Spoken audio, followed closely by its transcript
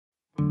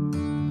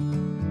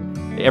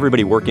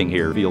Everybody working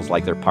here feels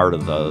like they're part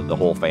of the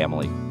whole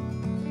family.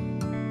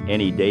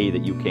 Any day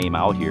that you came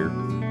out here,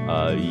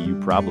 you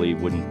probably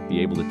wouldn't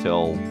be able to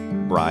tell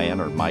Brian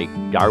or Mike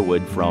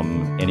Garwood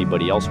from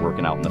anybody else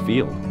working out in the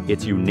field.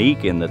 It's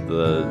unique in that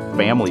the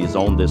family has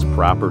owned this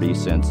property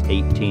since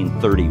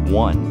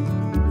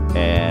 1831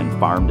 and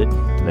farmed it.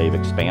 They've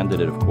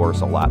expanded it, of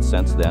course, a lot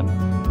since then.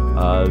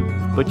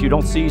 But you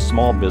don't see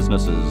small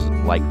businesses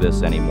like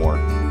this anymore.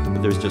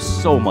 There's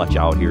just so much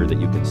out here that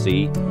you can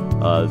see.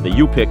 The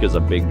U-pick is a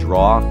big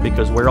draw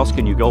because where else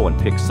can you go and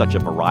pick such a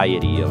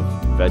variety of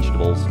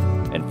vegetables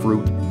and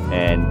fruit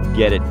and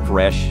get it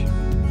fresh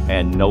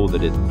and know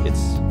that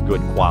it's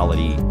good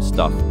quality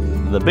stuff.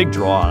 The big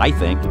draw, I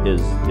think,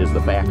 is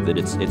the fact that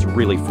it's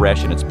really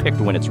fresh and it's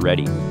picked when it's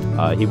ready.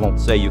 He won't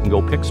say you can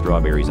go pick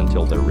strawberries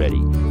until they're ready.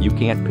 You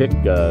can't pick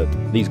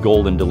these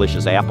golden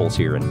delicious apples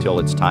here until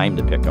it's time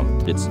to pick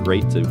them. It's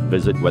great to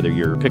visit whether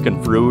you're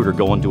picking fruit or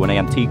going to an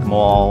antique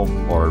mall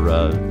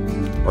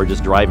or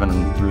just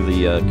driving through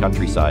the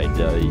countryside.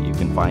 You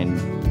can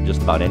find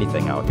just about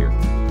anything out here.